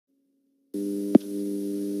More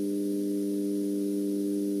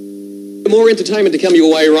entertainment to come your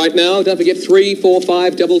way right now. Don't forget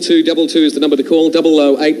 345 2222 is the number to call.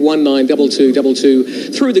 00819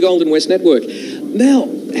 2222 through the Golden West Network. Now,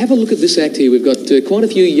 have a look at this act here. We've got quite a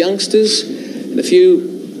few youngsters and a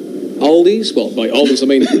few oldies. Well, by oldies I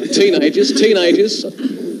mean teenagers.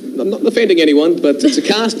 I'm not offending anyone, but it's a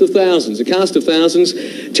cast of thousands.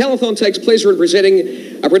 Telethon takes pleasure in presenting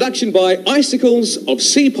a production by Icicles of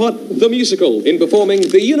Seapot the Musical in performing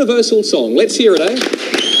the Universal Song. Let's hear it, eh?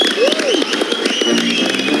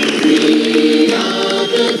 We are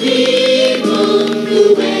the people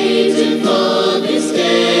who waited for this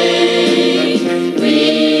day.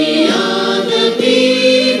 We are the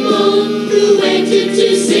people who waited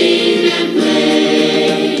to sing and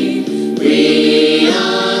play. We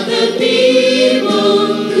are the people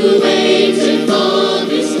who waited for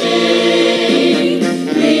this day.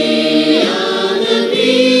 We are the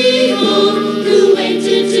people who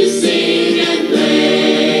waited to sing and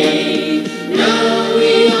play. Now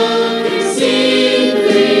we all can sing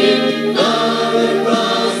free far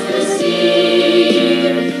across the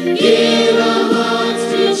sea. Give our hearts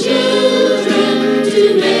to children to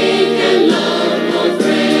make and love more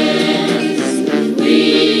friends. We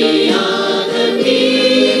are the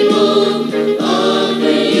people of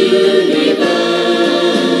the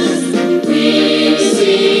universe. We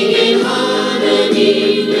sing in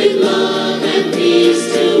harmony with love and peace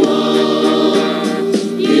to all.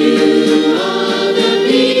 You are the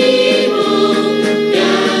people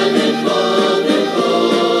gathered for the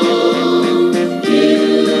call.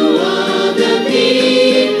 You are the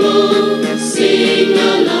people, sing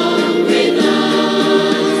along with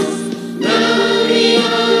us. Now we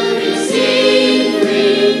all can sing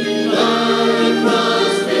free far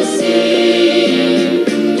across the sea.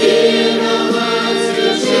 Give our hearts to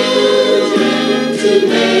children to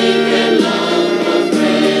make and love more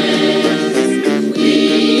friends.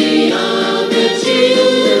 We are the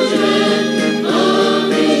children of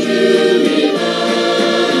the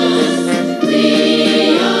universe.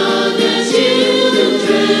 We are the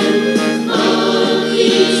children of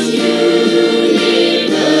this universe.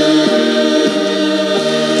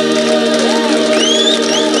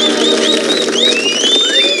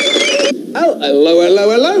 Oh, hello.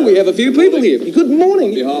 We have a few people here. Good morning.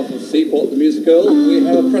 On behalf of Seaport the Musical, we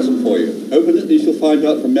have a present for you. Open it and you shall find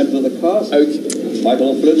out from members of the cast. Okay.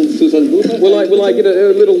 Michael Flynn and Susan Luther. Will I get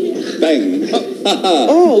a little... Bang.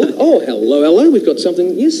 Hello. We've got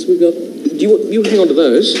something. Yes, we've got... You hang on to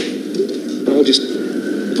those. I'll just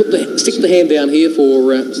stick the hand down here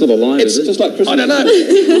for... It's not a line, it's is it? Just like Christmas. I don't know.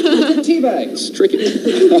 Tea bags. Tricky.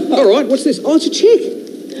 All right, what's this? Oh, it's a check.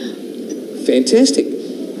 Fantastic.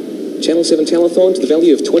 Channel 7 Telethon to the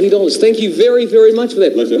value of $20. Thank you very, very much for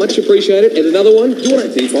that. Pleasure. Much appreciated. And another one. Do you want a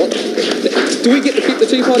Teapot. Do we get to pick the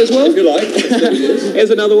teapot as well? If you like. Yes. There's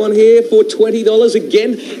another one here for $20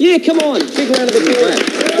 again. Yeah, come on. Big round of applause.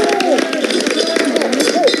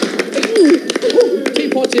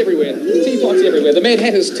 Teapots everywhere. Teapots everywhere. The Mad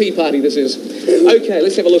Hatter's Tea Party, this is. Okay,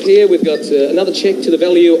 let's have a look here. We've got another check to the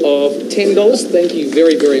value of $10. Thank you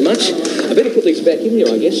very, very much. I better put these back in here,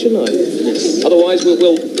 I guess, shouldn't I? Yes. Otherwise, we'll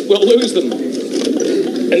lose them.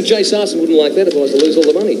 And Jay Sarson wouldn't like that if I was to lose all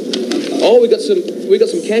the money. Oh, we got some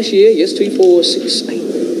cash here. Yes, 2, 4, 6,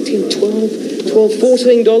 8, 10, 12,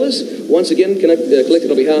 $14. Once again,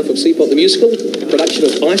 collected on behalf of Seapot the Musical, production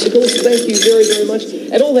of Icicles. Thank you very, very much.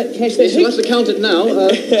 And all that cash there. You'll have to count it now.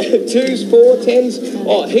 2s, 4, 10s.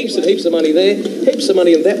 Oh, heaps of money there. Heaps of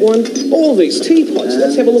money in that one. All these teapots.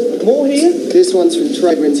 Let's have a look more here. This one's from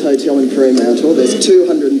Trademan's Hotel in Fremantle. There's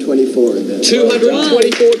 224 in there. $224 in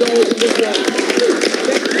this one.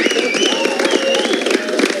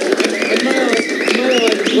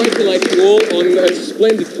 Congratulate you all on a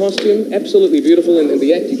splendid costume, absolutely beautiful, and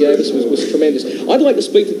the act you gave us was tremendous. I'd like to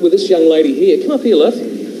speak with this young lady here. Come up here, love.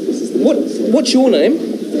 What's your name?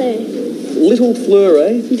 Fleur. Little Fleur,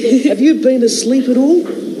 eh? Have you been asleep at all?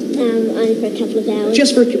 Only for a couple of hours.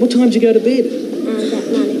 Just for what time did you go to bed? About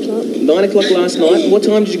 9 o'clock. 9 o'clock last night. What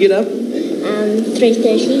time did you get up?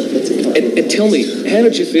 3:30. And tell me, how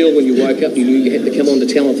did you feel when you woke up and you knew you had to come on to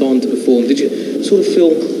Telethon to perform? Did you sort of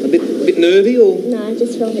feel a bit nervy or? No, I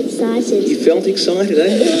just felt excited. You felt excited,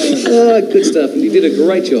 eh? Oh, good stuff. And you did a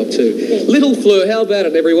great job too. Yes. Little Fleur, how about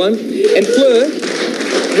it, everyone? And Fleur,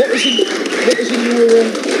 what was in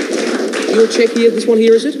your check here? This one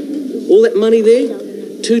here, is it? All that money there?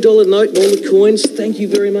 $2 note and all the coins. Thank you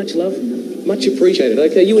very much, love. Much appreciated.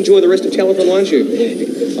 Okay, you enjoy the rest of Telethon, won't you?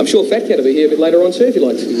 I'm sure Fat Cat will be here a bit later on too, if you'd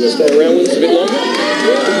like to stay around with us a bit longer.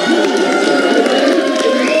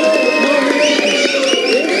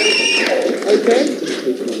 Okay.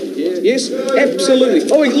 Yeah. Yes, absolutely.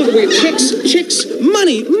 Oh, look, we have checks,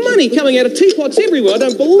 money coming out of teapots everywhere. I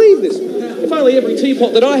don't believe this. If only every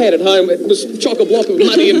teapot that I had at home was chock-a-block of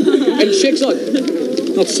money and checks.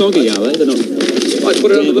 Not soggy, are they? They're not. I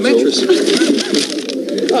put it under the mattress.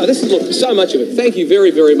 Oh, this is, look, so much of it. Thank you very,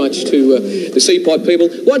 very much to the Seapot people.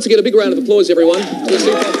 Once again, a big round of applause, everyone, to the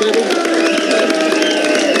Seapot people.